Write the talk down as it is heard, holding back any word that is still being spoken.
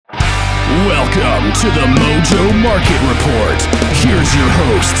Welcome to the Mojo Market Report. Here's your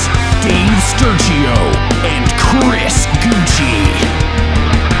hosts, Dave Sturchio and Chris Gueci.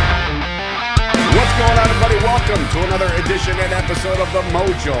 What's going on, everybody? Welcome to another edition and episode of the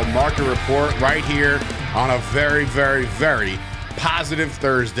Mojo Market Report right here on a very, very, very positive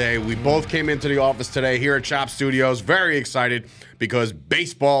Thursday. We both came into the office today here at Chop Studios, very excited because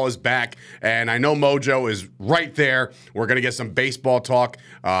baseball is back, and I know Mojo is right there. We're going to get some baseball talk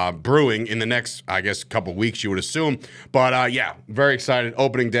brewing in the next, I guess, couple weeks, you would assume. But, yeah, very excited.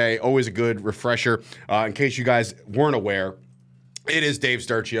 Opening day, always a good refresher. In case you guys weren't aware, it is Dave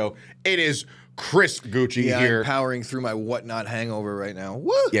Sturchio. It is Chris Gueci here. I'm powering through my whatnot hangover right now.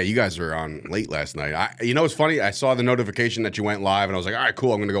 Woo! Yeah, you guys were on late last night. You know what's funny? I saw the notification that you went live, and I was like, all right,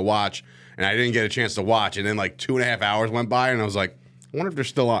 cool, I'm going to go watch. And I didn't get a chance to watch. And then like 2.5 hours went by, and I was like, I wonder if they're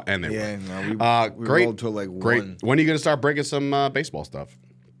still on. And they were. We great, rolled till like great. 1. When are you going to start breaking some baseball stuff?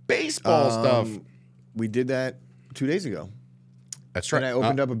 Baseball stuff. We did that 2 days ago. That's right. And I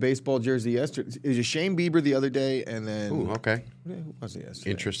opened up a baseball jersey yesterday. It was a Shane Bieber the other day, and then... Ooh, okay. Who was it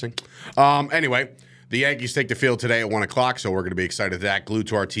yesterday? Interesting. Anyway, the Yankees take the field today at 1 o'clock, so we're going to be excited for that. Glued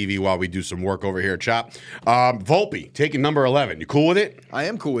to our TV while we do some work over here at Chop. Volpe taking number 11. You cool with it? I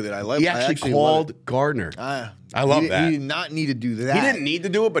am cool with it. He actually called Gardner. I love that. He did not need to do that. He didn't need to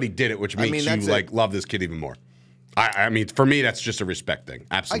do it, but he did it, which makes you like love this kid even more. I mean, for me, that's just a respect thing.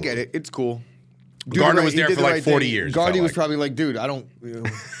 Absolutely. I get it. It's cool. Gardner was there for like 40 years. Gardy was probably like, dude, I don't,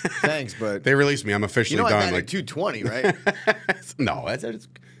 thanks, but. They released me. I'm officially done. I batted 220, right? No. What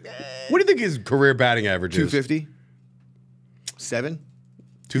do you think his career batting average is? 250? 7?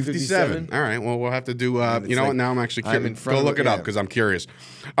 257. All right. Well, we'll have to do, you know what? Now I'm actually curious. Go look it up because I'm curious.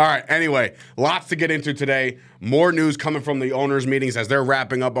 All right. Anyway, lots to get into today. More news coming from the owners' meetings as they're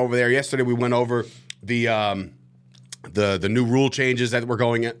wrapping up over there. Yesterday, we went over the new rule changes that we're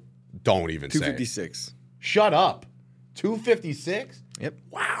going at. Don't even say 256. Shut up. 256? Yep.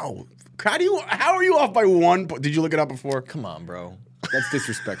 Wow. How are you off by 1? Did you look it up before? Come on, bro. That's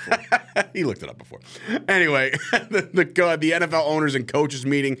disrespectful. He looked it up before. Anyway, the NFL owners and coaches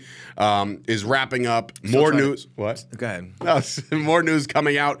meeting is wrapping up. More news. What? Go ahead. More news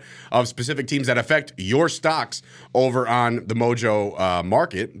coming out of specific teams that affect your stocks over on the Mojo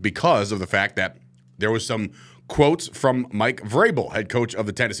market because of the fact that there was some quotes from Mike Vrabel, head coach of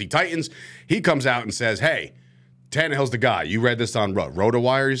the Tennessee Titans. He comes out and says, hey, Tannehill's the guy. You read this on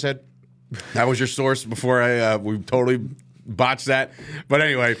RotoWire, you said? That was your source before we totally botched that. But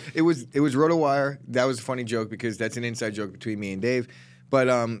anyway. It was RotoWire. That was a funny joke because that's an inside joke between me and Dave. But,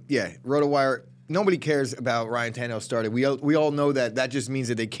 yeah, RotoWire, nobody cares about Ryan Tannehill started. We all know that just means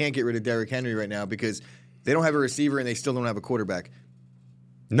that they can't get rid of Derrick Henry right now because they don't have a receiver and they still don't have a quarterback.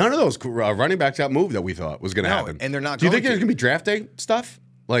 None of those running backs got moved that we thought was going to happen. And they're not. Do you think there's going to be draft day stuff?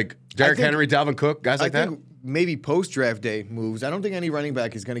 Like Derrick Henry, Dalvin Cook, guys like that? I think maybe post-draft day moves. I don't think any running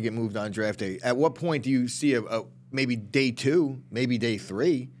back is going to get moved on draft day. At what point do you see a maybe day 2, maybe day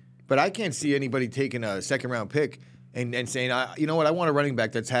 3? But I can't see anybody taking a second-round pick and saying, you know what, I want a running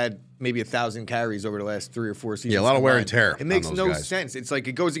back that's had maybe 1,000 carries over the last 3 or 4 seasons. Yeah, a lot of wear and tear. It makes no sense. It's like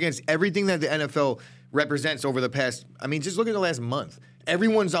it goes against everything that the NFL represents over the past. I mean, just look at the last month.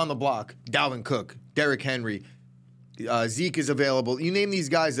 Everyone's on the block. Dalvin Cook, Derrick Henry, Zeke is available. You name these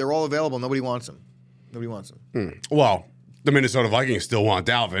guys, they're all available. Nobody wants them. Well, the Minnesota Vikings still want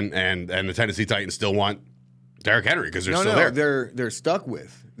Dalvin, and the Tennessee Titans still want Derrick Henry because they're still there. They're stuck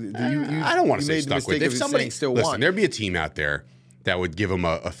with. I don't want to say stuck with. If somebody there'd be a team out there that would give them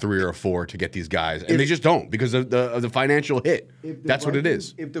a 3 or a 4 to get these guys, and they just don't because of the financial hit. That's what it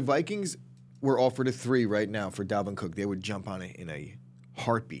is. If the Vikings were offered a 3 right now for Dalvin Cook, they would jump on it in a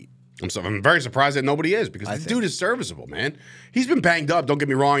heartbeat. I'm very surprised that nobody is because this dude is serviceable, man. He's been banged up. Don't get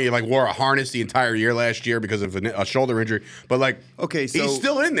me wrong. He wore a harness the entire year last year because of a shoulder injury. But he's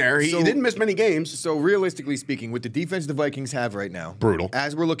still in there. He didn't miss many games. So realistically speaking, with the defense the Vikings have right now, brutal.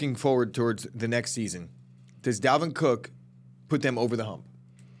 As we're looking forward towards the next season, does Dalvin Cook put them over the hump?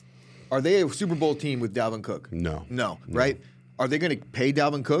 Are they a Super Bowl team with Dalvin Cook? No. Right? Are they going to pay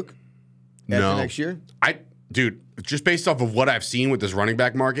Dalvin Cook after next year? Dude, just based off of what I've seen with this running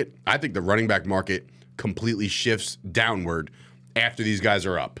back market, I think the running back market completely shifts downward after these guys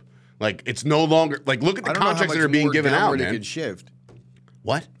are up. Like, it's no longer look at the contracts that are being given out, man. It could shift.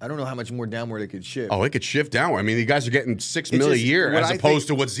 What? I don't know how much more downward it could shift. Oh, it could shift downward. I mean, the guys are getting $6 million a year as opposed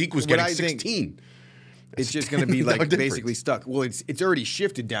to what Zeke was getting 16. It's just going to be basically stuck. Well, it's already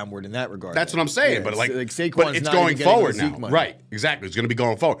shifted downward in that regard. That's what I'm saying. Yeah, but Saquon's it's going forward now. Money. Right. Exactly. It's going to be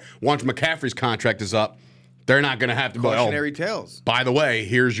going forward. Once McCaffrey's contract is up, they're not going to have to go. Cautionary tales. By the way,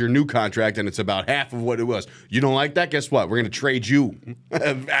 here's your new contract, and it's about half of what it was. You don't like that? Guess what? We're going to trade you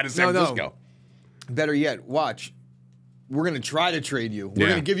out of San Francisco. better yet, watch. We're going to try to trade you. We're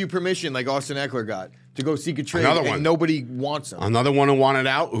going to give you permission, like Austin Eckler got, to go seek a trade. Another and one. Nobody wants him. Another one who wanted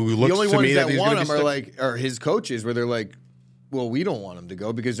out, who looks the only to ones me that he's want gonna him are his coaches, where they're like, well, we don't want him to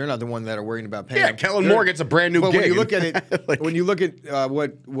go because they're not the one that are worrying about paying. Yeah, Kellen Moore gets a brand new but gig. When you look at it, like, when you look at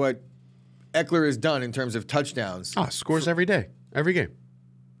what Eckler has done in terms of touchdowns, scores every day, every game.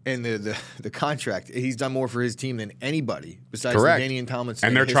 And the contract, he's done more for his team than anybody besides Correct. Danian Tomlinson.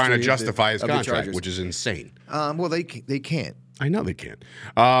 And they're trying to justify his of the contract, Chargers. which is insane. Well, they can't. I know they can't.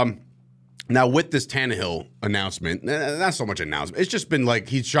 Now, with this Tannehill announcement, not so much announcement, it's just been like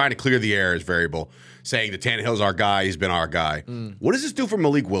he's trying to clear the air as variable, saying that Tannehill's our guy, he's been our guy. What does this do for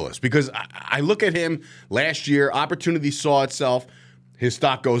Malik Willis? Because I look at him last year, opportunity saw itself, his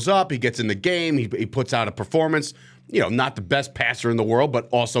stock goes up, he gets in the game, he puts out a performance. Not the best passer in the world, but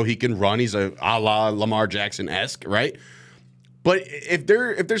also he can run. He's a la Lamar Jackson-esque, right? But if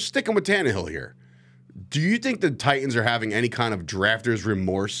they're sticking with Tannehill here, do you think the Titans are having any kind of drafter's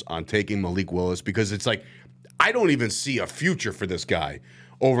remorse on taking Malik Willis? Because it's like, I don't even see a future for this guy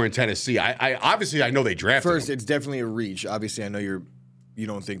over in Tennessee. I obviously know they drafted First, him. it's definitely a reach. Obviously, I know you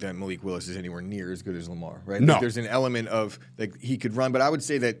don't think that Malik Willis is anywhere near as good as Lamar, right? No. Like, there's an element of like he could run, but I would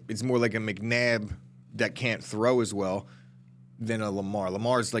say that it's more like a McNabb that can't throw as well than a Lamar.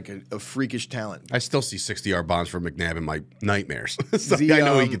 Lamar's like a freakish talent. I still see 60-yard bombs for McNabb in my nightmares. So I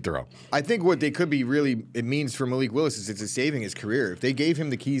know he can throw. I think what they could be really it means for Malik Willis is it's saving his career. If they gave him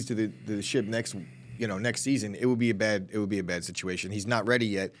the keys to the ship next season, it would be a bad situation. He's not ready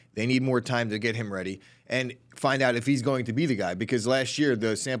yet. They need more time to get him ready and find out if he's going to be the guy. Because last year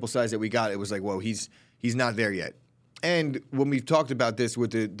the sample size that we got, it was like, whoa, he's not there yet. And when we've talked about this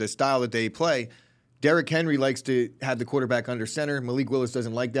with the style that they play, Derrick Henry likes to have the quarterback under center. Malik Willis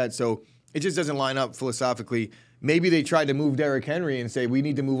doesn't like that, so it just doesn't line up philosophically. Maybe they tried to move Derrick Henry and say, we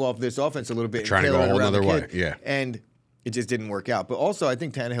need to move off this offense a little bit. Trying to go a whole other way, yeah. And it just didn't work out. But also, I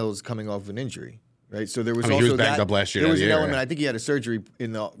think Tannehill is coming off of an injury, right? So there was he also was banged up last year. There was an element. I think he had a surgery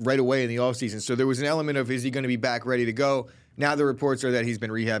right away in the offseason. So there was an element of, is he going to be back ready to go? Now the reports are that he's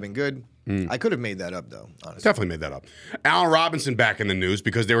been rehabbing good. I could have made that up, though, honestly. Definitely made that up. Allen Robinson back in the news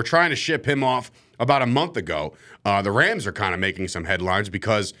because they were trying to ship him off about a month ago. The Rams are kind of making some headlines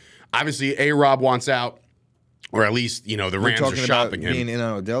because obviously A-Rob wants out, or at least, the Rams are shopping him. Being in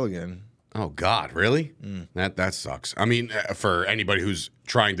on Odell again. Oh, God, really? That sucks. I mean, for anybody who's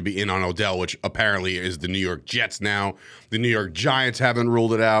trying to be in on Odell, which apparently is the New York Jets now. The New York Giants haven't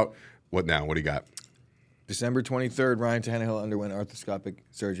ruled it out. What now? What do you got? December 23rd, Ryan Tannehill underwent arthroscopic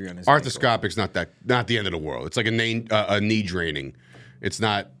surgery on his Arthroscopic's not the end of the world. It's like a knee draining. It's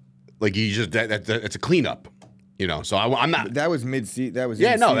not like you just it's a cleanup, So I'm not. That was mid-season. That was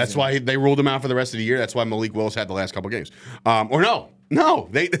That's why they ruled him out for the rest of the year. That's why Malik Willis had the last couple games. No,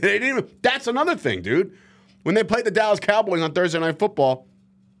 they didn't even. That's another thing, dude. When they played the Dallas Cowboys on Thursday Night Football,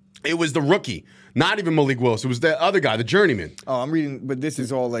 it was the rookie, not even Malik Willis. It was the other guy, the journeyman. Oh, I'm reading, but this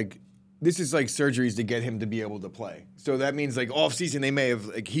is all like. This is like surgeries to get him to be able to play. So that means like off season they may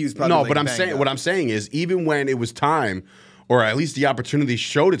have he was probably but what I'm saying is even when it was time, or at least the opportunity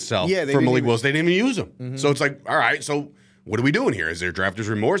showed itself for Malik Willis, they didn't even use him. Mm-hmm. So it's like, all right, so what are we doing here? Is there drafter's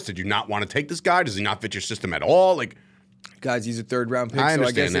remorse? Did you not want to take this guy? Does he not fit your system at all? Like, guys, he's a third-round pick, I so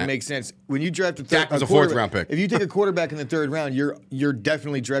I guess that. It makes sense. When you draft Dak was a fourth-round pick. If you take a quarterback in the third round, you're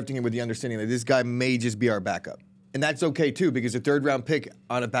definitely drafting him with the understanding that this guy may just be our backup. And that's okay, too, because a third-round pick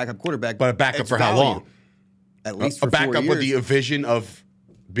on a backup quarterback. But a backup for how long? At least for 4 years. A backup with the vision of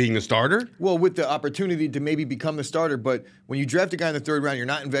being the starter? Well, with the opportunity to maybe become the starter. But when you draft a guy in the third round, you're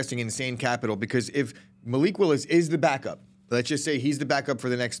not investing insane capital because if Malik Willis is the backup, let's just say he's the backup for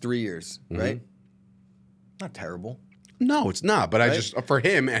the next 3 years, right? Not terrible. No, it's not. But right? I just, for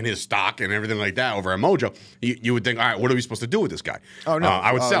him and his stock and everything like that over at Mojo, you would think, all right, what are we supposed to do with this guy? Oh, no.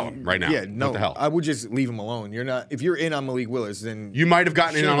 I would sell him right now. Yeah, no. What the hell? I would just leave him alone. You're not, if you're in on Malik Willis, then. You might have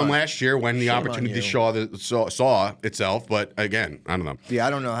gotten in on him last year when the opportunity you. saw itself. But again, I don't know. Yeah, I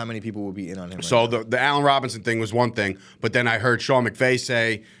don't know how many people will be in on him. So the Allen Robinson thing was one thing. But then I heard Sean McVay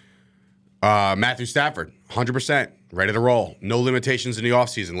say, Matthew Stafford, 100%. Ready to roll. No limitations in the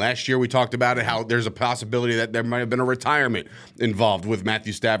offseason. Last year we talked about it, how there's a possibility that there might have been a retirement involved with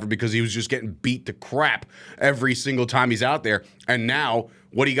Matthew Stafford because he was just getting beat to crap every single time he's out there. And now,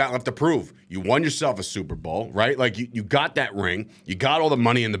 what do you got left to prove? You won yourself a Super Bowl, right? Like, you got that ring. You got all the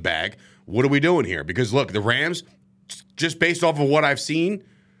money in the bag. What are we doing here? Because, look, the Rams, just based off of what I've seen,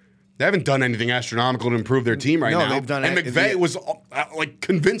 they haven't done anything astronomical to improve their team right now. They've done and McVay was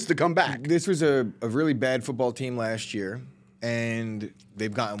convinced to come back. This was a really bad football team last year, and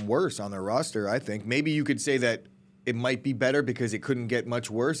they've gotten worse on their roster, I think. Maybe you could say that it might be better because it couldn't get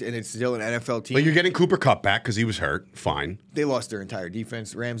much worse, and it's still an NFL team. But you're getting Cooper Kupp back because he was hurt. Fine. They lost their entire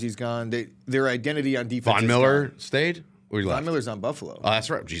defense. Ramsey's gone. Their identity on defense. Von Miller stayed. Von Miller's on Buffalo. Oh, that's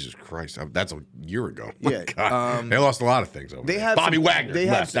right. Jesus Christ, that's a year ago. My Yeah, God. They lost a lot of things over there. Bobby Wagner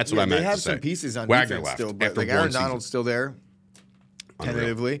left. That's what I meant to say. They have some pieces on Wagner defense left still, but after like Aaron one season. Donald's still there,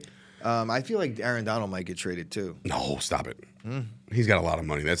 tentatively. I feel like Aaron Donald might get traded too. No, stop it. He's got a lot of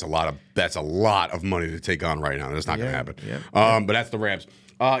money. That's a lot of money to take on right now. That's not going to happen. Yeah. But that's the Rams.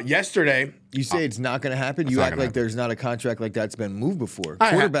 Yesterday, You say it's not going to happen. You not act gonna like happen. there's not a contract like that's been moved before. I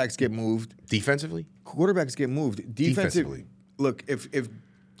have- Quarterbacks get moved. defensively, Quarterbacks get moved. Defensively. Look, if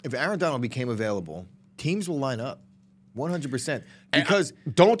Aaron Donald became available, teams will line up 100% because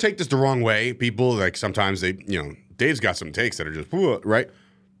don't take this the wrong way. People like sometimes Dave's got some takes that are just right.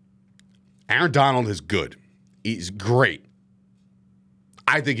 Aaron Donald is good. He's great.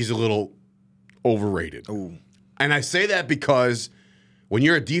 I think he's a little overrated. Ooh. And I say that because when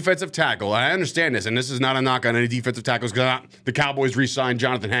you're a defensive tackle, and I understand this, and this is not a knock on any defensive tackles because the Cowboys re-signed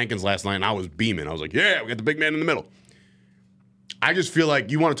Jonathan Hankins last night, and I was beaming. I was like, yeah, we got the big man in the middle. I just feel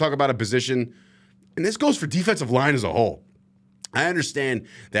like you want to talk about a position, and this goes for defensive line as a whole. I understand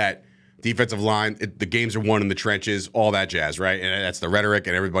that defensive line, the games are won in the trenches, all that jazz, right? And that's the rhetoric,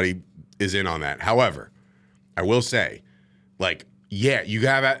 and everybody is in on that. However, I will say, yeah, you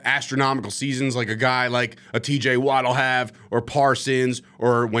have astronomical seasons like a guy like a TJ Watt will have, or Parsons,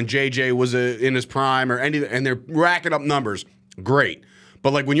 or when JJ was in his prime, and they're racking up numbers. Great.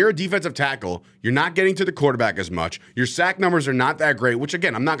 But when you're a defensive tackle, you're not getting to the quarterback as much. Your sack numbers are not that great, which,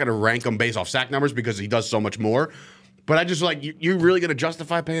 again, I'm not going to rank him based off sack numbers because he does so much more. But I just you're really going to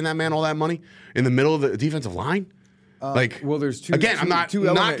justify paying that man all that money in the middle of the defensive line? well, there's two. Again, I'm not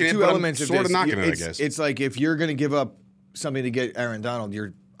knocking it, but I'm elements of sort of this. knocking it, I guess. It's like if you're going to give up something to get Aaron Donald,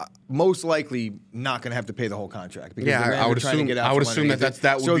 you're most likely not going to have to pay the whole contract. Because the Rams I would are trying to assume. get out I would from assume underneath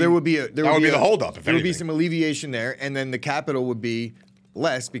that it. would be there would be the holdup. If there would be anything. some alleviation there, and then the capital would be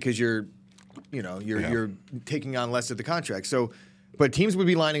less because you're taking on less of the contract. So, but teams would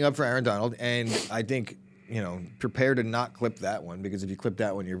be lining up for Aaron Donald, and I think prepare to not clip that one because if you clip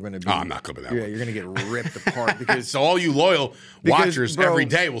that one, you're going to be. Oh, I'm not clipping that one. Yeah, you're going to get ripped apart because. So all you loyal watchers bro, every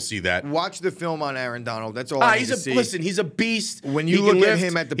day will see that. Watch the film on Aaron Donald. That's all I need to see. Listen, he's a beast. When you look at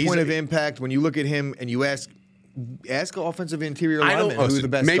him at the point of impact, when you look at him and you ask offensive interior lineman who the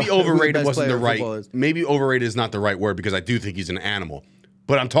best. Maybe overrated wasn't the right. Is. Maybe overrated is not the right word because I do think he's an animal.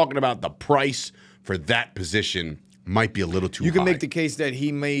 But I'm talking about the price for that position might be a little too high. You can make the case that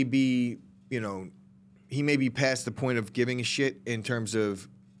he may be, he may be past the point of giving a shit in terms of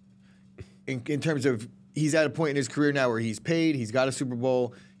he's at a point in his career now where he's paid, he's got a Super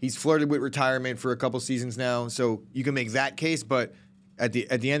Bowl, he's flirted with retirement for a couple seasons now. So you can make that case, but at the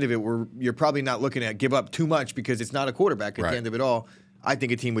end of it, you're probably not looking at give up too much because it's not a quarterback at the end of it all. I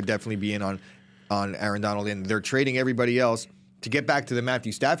think a team would definitely be in on Aaron Donald, and they're trading everybody else. To get back to the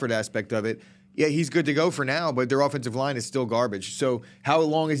Matthew Stafford aspect of it, yeah, he's good to go for now, but their offensive line is still garbage. So how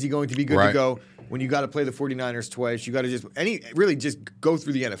long is he going to be good to go when you got to play the 49ers twice? You got to just go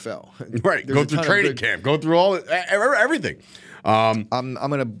through the NFL. Right, go through training camp, go through everything. I'm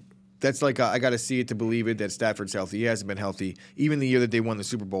gonna. That's I got to see it to believe it that Stafford's healthy. He hasn't been healthy. Even the year that they won the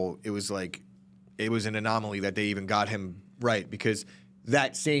Super Bowl, it was an anomaly that they even got him right because.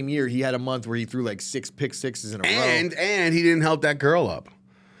 That same year, he had a month where he threw 6 pick sixes in a row. And he didn't help that girl up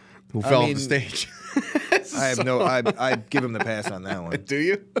who fell off the stage. I'd give him the pass on that one. Do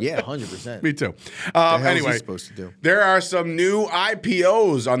you? Yeah, 100%. Me too. Anyway, supposed to do? There are some new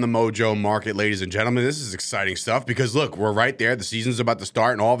IPOs on the Mojo Market, ladies and gentlemen. This is exciting stuff because, look, we're right there. The season's about to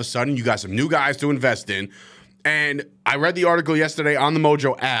start, and all of a sudden, you got some new guys to invest in. And I read the article yesterday on the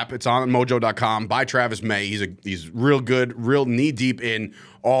Mojo app. It's on mojo.com by Travis May. He's real good, real knee-deep in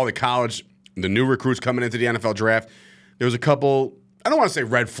all the college, the new recruits coming into the NFL draft. There was a couple, I don't want to say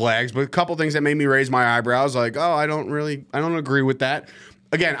red flags, but a couple things that made me raise my eyebrows. I don't agree with that.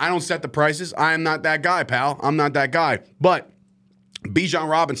 Again, I don't set the prices. I am not that guy, pal. I'm not that guy. But Bijan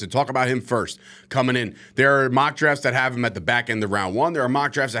Robinson, talk about him first, coming in. There are mock drafts that have him at the back end of round 1. There are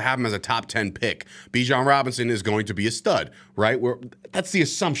mock drafts that have him as a top 10 pick. Bijan Robinson is going to be a stud, right? That's the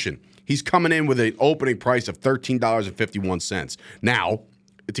assumption. He's coming in with an opening price of $13.51. Now,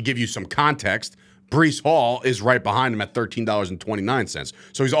 to give you some context, Breece Hall is right behind him at $13.29.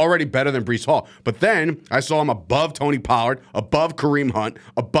 So he's already better than Breece Hall. But then I saw him above Tony Pollard, above Kareem Hunt,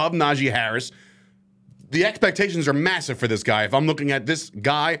 above Najee Harris. The expectations are massive for this guy. If I'm looking at this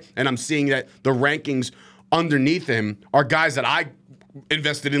guy and I'm seeing that the rankings underneath him are guys that I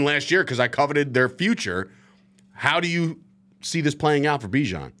invested in last year because I coveted their future, how do you see this playing out for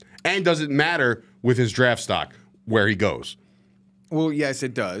Bijan? And does it matter with his draft stock? where he goes. Well, yes,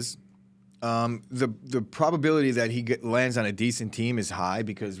 it does. The probability that he lands on a decent team is high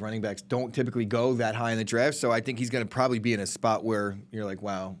because running backs don't typically go that high in the draft. So I think he's going to probably be in a spot where you're like,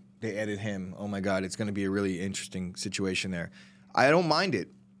 wow, they added him. Oh my God, it's going to be a really interesting situation there. I don't mind it.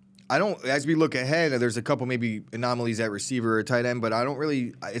 As we look ahead, there's a couple maybe anomalies at receiver or tight end, but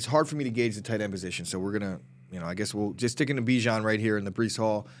it's hard for me to gauge the tight end position. So we're going to, I guess we'll just stick into Bijan right here in the Breece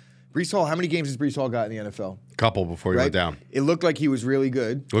Hall. Breece Hall, how many games has Breece Hall got in the NFL? Couple before he went down. It looked like he was really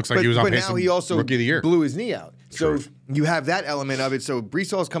good. Looks like he was on pace but now he also Rookie of the Year. blew his knee out. So Truth. you have that element of it. So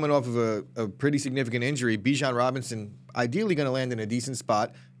Breece Hall's coming off of a pretty significant injury. Bijan Robinson ideally going to land in a decent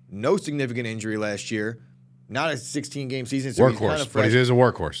spot. No significant injury last year. Not a 16-game season. So he's kind workhorse, of fresh. but he is a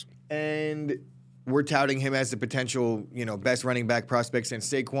workhorse. And we're touting him as the potential, best running back prospect since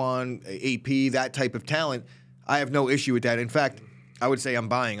Saquon, AP, that type of talent. I have no issue with that. In fact, I would say I'm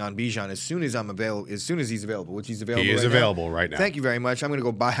buying on Bijan as soon as he's available, which he's available. He is available right now. Thank you very much. I'm going to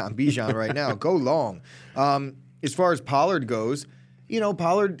go buy on Bijan right now. Go long. As far as Pollard goes,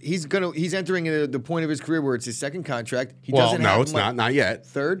 Pollard he's entering the point of his career where it's his second contract. Not yet.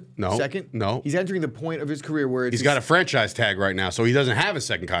 Third, No, second, no. He's entering the point of his career where He's got a franchise tag right now, so he doesn't have a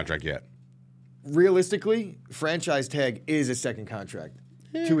second contract yet. Realistically, franchise tag is a second contract.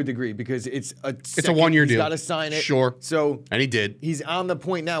 To a degree, because it's a 1-year deal. He's got to sign it. Sure. So and he did. He's on the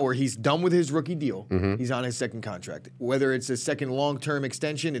point now where he's done with his rookie deal. Mm-hmm. He's on his second contract. Whether it's a second long-term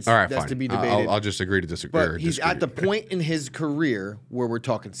extension, All right, that's fine. to be debated. I'll just agree to disagree. But he's at the point in his career where we're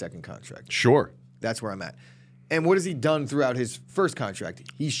talking second contract. Sure. That's where I'm at. And what has he done throughout his first contract?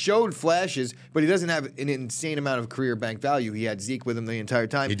 He showed flashes, but he doesn't have an insane amount of career bank value. He had Zeke with him the entire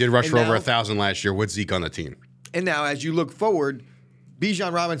time. He did rush for over 1,000 last year with Zeke on the team. And now, as you look forward,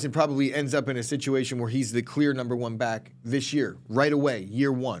 Bijan Robinson probably ends up in a situation where he's the clear number one back this year, right away,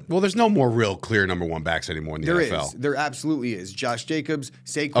 year one. Well, there's no more real clear number one backs anymore in the NFL. There absolutely is. Josh Jacobs,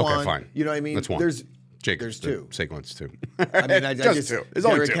 Saquon. Okay, fine. You know what I mean? That's one. There's two. Saquon's two. I mean, I Just guess two. There's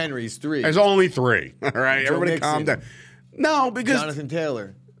only Derrick two. Henry's three. There's only three. All right, Joe everybody Mixon. calm down. No, because Jonathan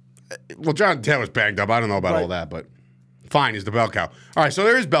Taylor. Well, Jonathan Taylor's banged up. I don't know about all that, but fine, he's the bell cow. All right, so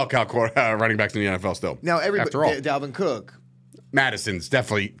there is bell cow running backs in the NFL still. Now, everybody, after all, Dalvin Cook. Madison's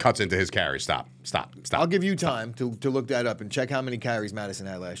definitely cuts into his carries. Stop. I'll give you time to look that up and check how many carries Madison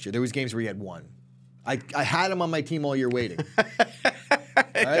had last year. There was games where he had one. I had him on my team all year waiting.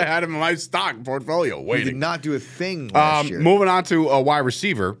 I had him in my stock portfolio waiting. He did not do a thing last year. Moving on to a wide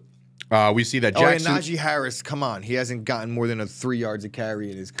receiver. We see that Jackson. And Najee Harris, come on. He hasn't gotten more than 3 yards a carry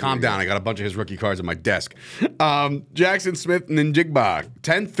in his career. Calm down. I got a bunch of his rookie cards on my desk. Jackson Smith Njigba,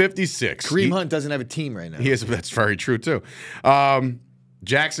 1056. Kareem Hunt doesn't have a team right now. That's very true, too.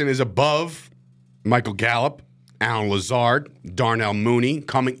 Jackson is above Michael Gallup, Alan Lazard, Darnell Mooney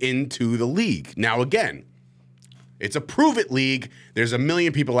coming into the league. Now, again, it's a prove-it league. There's a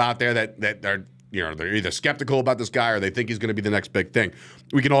million people out there that are they're either skeptical about this guy or they think he's going to be the next big thing.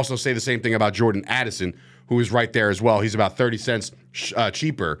 We can also say the same thing about Jordan Addison, who is right there as well. He's about 30 cents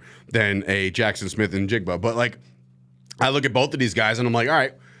cheaper than a Jackson Smith and Jigba. But, I look at both of these guys and I'm like, all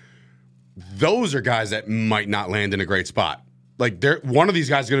right, those are guys that might not land in a great spot. One of these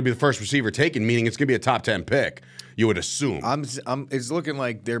guys is going to be the first receiver taken, meaning it's going to be a top 10 pick, you would assume. It's looking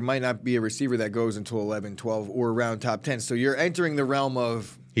like there might not be a receiver that goes until 11, 12, or around top 10. So you're entering the realm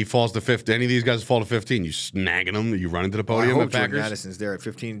of... He falls to 15. Any of these guys fall to 15. You snagging them. You run into the podium. I hope Jordan Addison's there at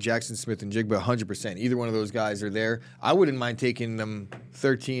 15. Jackson Smith and Jigba 100%. Either one of those guys are there. I wouldn't mind taking them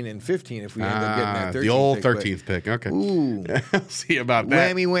 13 and 15 if we end up getting that 13th the old pick, 13th pick. Okay. Ooh. See about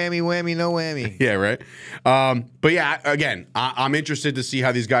that. Whammy, whammy, whammy, no whammy. Yeah, right. But yeah, again, I'm interested to see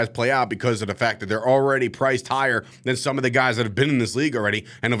how these guys play out because of the fact that they're already priced higher than some of the guys that have been in this league already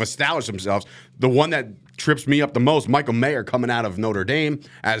and have established themselves. The one that trips me up the most, Michael Mayer coming out of Notre Dame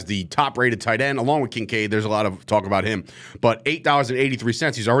as the top-rated tight end, along with Kincaid. There's a lot of talk about him. But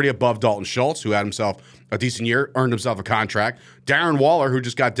 $8.83, he's already above Dalton Schultz, who had himself a decent year, earned himself a contract. Darren Waller, who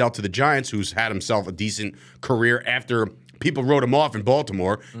just got dealt to the Giants, who's had himself a decent career after people wrote him off in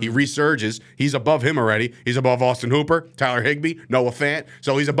Baltimore. He resurges. He's above him already. He's above Austin Hooper, Tyler Higbee, Noah Fant.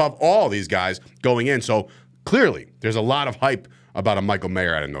 So he's above all these guys going in. So clearly, there's a lot of hype about a Michael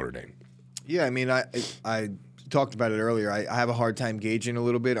Mayer out of Notre Dame. Yeah, I mean, I talked about it earlier. I have a hard time gauging a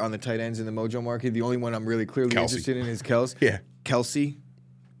little bit on the tight ends in the Mojo market. The only one I'm really clearly interested in is Kelsey. Yeah. Kelsey.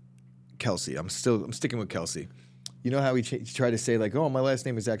 I'm sticking with Kelsey. You know how he tried to say, oh, my last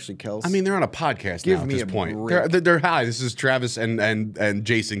name is actually Kelsey? I mean, they're on a podcast now at this point. They're hi, this is Travis and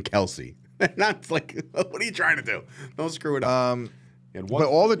Jason Kelsey. Not what are you trying to do? Don't screw it up. But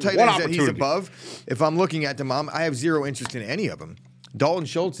all the tight ends that he's above, if I'm looking at them, I have zero interest in any of them. Dalton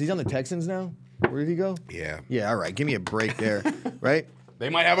Schultz, he's on the Texans now. Where did he go? Yeah. Yeah, all right. Give me a break there, right? They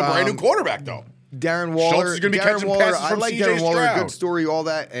might have a brand new quarterback, though. Darren Waller. Schultz is going to be Darren catching Waller, passes I from like C.J. Darren Waller. Stroud. Good story, all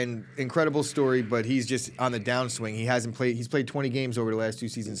that, and incredible story, but he's just on the downswing. He hasn't played. He's played 20 games over the last 2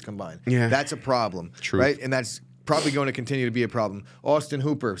 seasons combined. Yeah. That's a problem, right? And that's probably going to continue to be a problem. Austin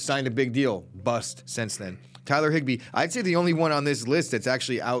Hooper signed a big deal. Bust since then. Tyler Higbee. I'd say the only one on this list that's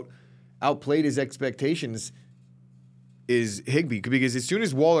actually outplayed his expectations is Higbee, because as soon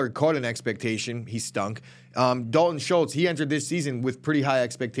as Waller caught an expectation, he stunk. Dalton Schultz, he entered this season with pretty high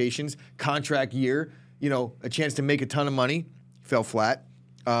expectations, contract year, a chance to make a ton of money, fell flat.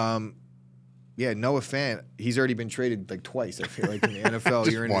 Noah Fant, he's already been traded like twice, I feel like, in the NFL.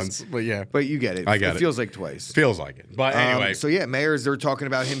 Just once, but yeah. But you get it. I get it. It feels like twice. Feels like it. But anyway. Mayers, they're talking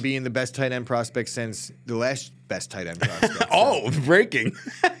about him being the best tight end prospect since the last best tight end prospect. Breaking.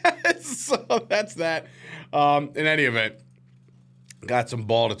 So that's that. In any event, got some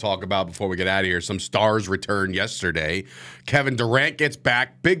ball to talk about before we get out of here. Some stars returned yesterday. Kevin Durant gets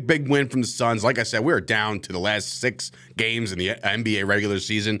back. Big win from the Suns. Like I said, we are down to the last 6 games in the NBA regular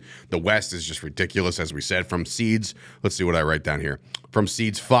season. The West is just ridiculous, as we said, from seeds. Let's see what I write down here. From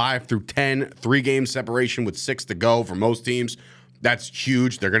seeds 5 through 10, 3-game separation with 6 to go for most teams. That's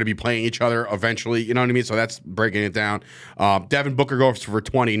huge. They're going to be playing each other eventually. You know what I mean? So that's breaking it down. Devin Booker goes for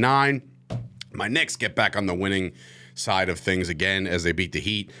 29. My Knicks get back on the winning side of things again as they beat the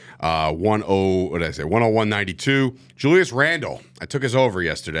Heat 101-92. Julius Randle, I took his over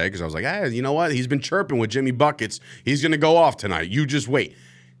yesterday because I was like, you know what? He's been chirping with Jimmy Buckets. He's going to go off tonight. You just wait.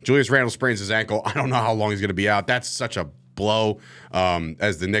 Julius Randle sprains his ankle. I don't know how long he's going to be out. That's such a blow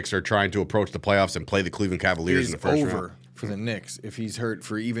as the Knicks are trying to approach the playoffs and play the Cleveland Cavaliers in the first round. For the Knicks if he's hurt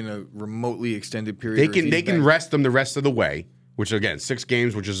for even a remotely extended period. They can rest him the rest of the way, which again 6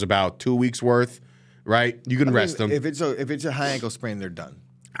 games, which is about 2 weeks worth. Right, you can rest them. If it's a high ankle sprain, they're done.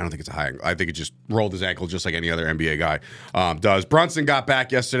 I don't think it's a high ankle. I think it just rolled his ankle just like any other NBA guy does. Brunson got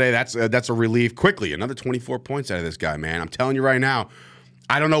back yesterday. That's a relief. Quickly, another 24 points out of this guy, man. I'm telling you right now.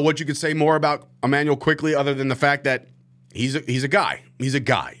 I don't know what you could say more about Emmanuel Quickly other than the fact that he's a guy. He's a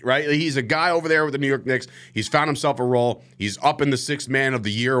guy, right? He's a guy over there with the New York Knicks. He's found himself a role. He's up in the 6th Man of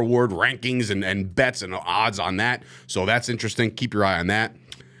the Year award rankings and bets and odds on that. So that's interesting. Keep your eye on that.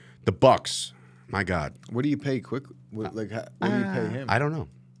 The Bucks. My God, what do you pay Quickly? What do you pay him? I don't know.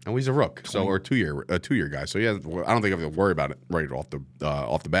 And he's a rook, or a two year guy. So yeah, I don't think I have to worry about it right off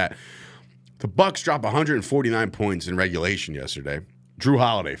the bat. The Bucks dropped 149 points in regulation yesterday. Drew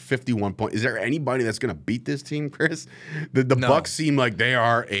Holiday, 51 points. Is there anybody that's going to beat this team, Chris? The Bucks seem like they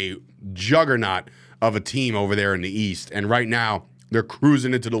are a juggernaut of a team over there in the East, and right now they're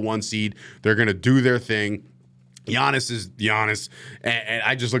cruising into the 1 seed. They're going to do their thing. Giannis is Giannis, and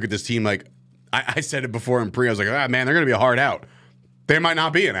I just look at this team like. I said it before in pre. I was like, man, they're going to be a hard out. They might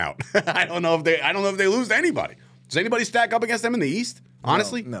not be an out. I don't know if they lose to anybody. Does anybody stack up against them in the East?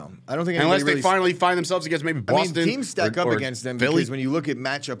 Honestly, no. I don't think unless they finally find themselves against maybe Boston. Teams stack up against them Philly. Because when you look at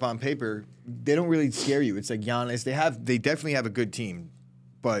matchup on paper, they don't really scare you. It's like Giannis. They definitely have a good team,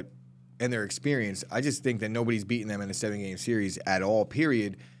 but and their experience. I just think that nobody's beaten them in a 7-game series at all.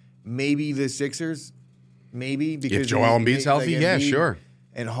 Period. Maybe the Sixers. Maybe because if Joel Embiid's healthy, yeah, sure.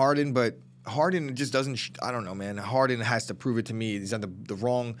 And Harden, but. Harden just doesn't. I don't know, man. Harden has to prove it to me. He's at the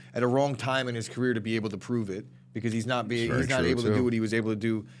wrong time in his career to be able to prove it because he's not able to do what he was able to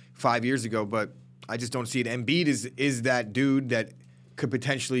do 5 years ago. But I just don't see it. Embiid is that dude that could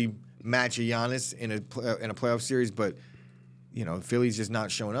potentially match a Giannis in a playoff series, but Philly's just not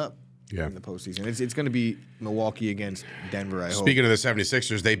showing up. Yeah. In the postseason. It's going to be Milwaukee against Denver, I hope. Speaking of the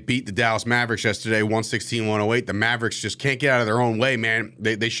 76ers, they beat the Dallas Mavericks yesterday, 116-108. The Mavericks just can't get out of their own way, man.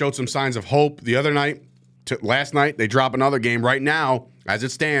 They showed some signs of hope the other night. Last night, they drop another game. Right now, as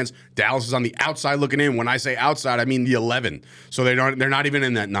it stands, Dallas is on the outside looking in. When I say outside, I mean the 11. So they're not even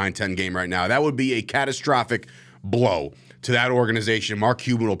in that 9-10 game right now. That would be a catastrophic blow to that organization. Mark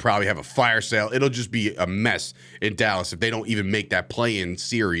Cuban will probably have a fire sale. It'll just be a mess in Dallas if they don't even make that play-in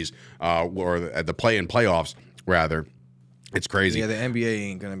series or the play-in playoffs, rather. It's crazy. Yeah, the NBA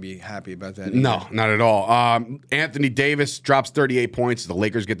ain't going to be happy about that either. No, not at all. Anthony Davis drops 38 points. The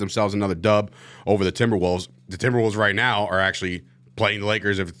Lakers get themselves another dub over the Timberwolves. The Timberwolves right now are actually playing the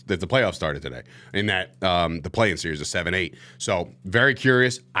Lakers if the playoffs started today in that the play-in series of 7-8. So very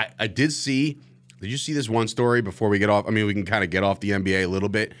curious. I did see... Did you see this one story before we get off? I mean, we can kind of get off the NBA a little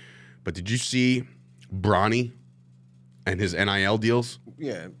bit, but did you see Bronny and his NIL deals?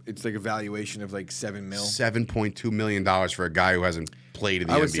 Yeah, it's like a valuation of like $7 million. $7.2 million for a guy who hasn't played in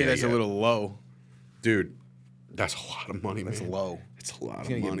the NBA I would say that's yet. a little low. Dude, That's a lot of money, man. That's low. It's a lot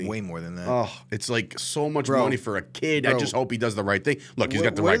He's of gonna money. get way more than that. Oh, it's like so much money for a kid. I just hope he does the right thing. Look, he's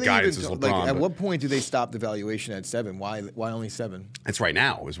got the right guidance as LeBron. Like, at what point do they stop the valuation at 7? Why only 7? It's right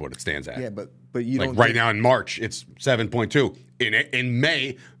now is what it stands at. Yeah, but you like don't right now in March, it's 7.2. In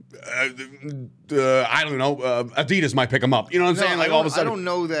May, I don't know. Adidas might pick him up. You know what I'm saying? Like all of a sudden, I don't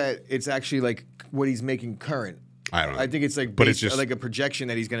know that it's actually like what he's making current. I don't know. I think it's like, but it's just like a projection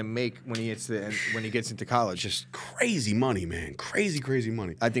that he's going to make when he gets into college. Just crazy money, man. Crazy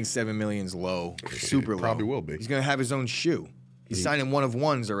money. I think 7 million's low, super low. Probably will be. He's going to have his own shoe. He's signing one of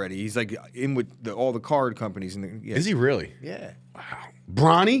ones already. He's like in with all the card companies. Is he really? Yeah. Wow.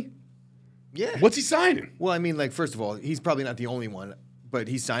 Bronny? Yeah. What's he signing? Well, I mean, like, first of all, he's probably not the only one, but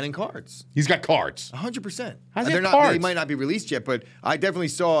he's signing cards. He's got cards. 100%. How's he have cards? They might not be released yet, but I definitely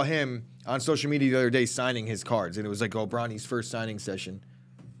saw him on social media the other day signing his cards, and it was like, Bronny's first signing session.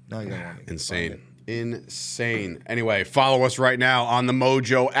 No, you don't want me. Insane. Anyway, follow us right now on the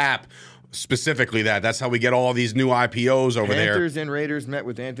Mojo app. Specifically that. That's how we get all these new IPOs over there. Panthers and Raiders met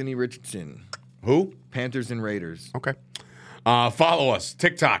with Anthony Richardson. Who? Panthers and Raiders. Okay. Follow us,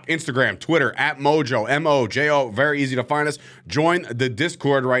 TikTok, Instagram, Twitter, at Mojo, MOJO. Very easy to find us. Join the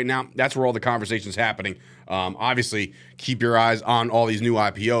Discord right now. That's where all the conversation's happening. Obviously, keep your eyes on all these new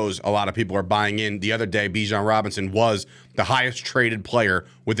IPOs. A lot of people are buying in. The other day, Bijan Robinson was the highest traded player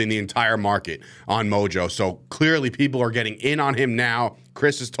within the entire market on Mojo. So clearly people are getting in on him now.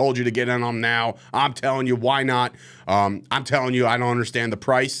 Chris has told you to get in on him now. I'm telling you, why not? I'm telling you, I don't understand the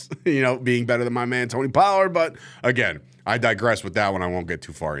price, being better than my man Tony Pollard. But again, I digress with that one. I won't get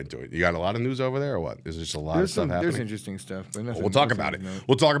too far into it. You got a lot of news over there or what? There's just a lot of stuff happening? There's interesting stuff. But we'll talk about it.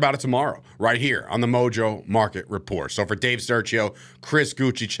 We'll talk about it tomorrow right here on the Mojo Market Report. So for Dave Sturchio, Chris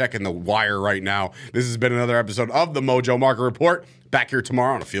Gueci checking the wire right now. This has been another episode of the Mojo Market Report. Back here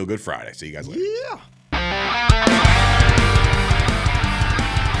tomorrow on a Feel Good Friday. See you guys later. Yeah.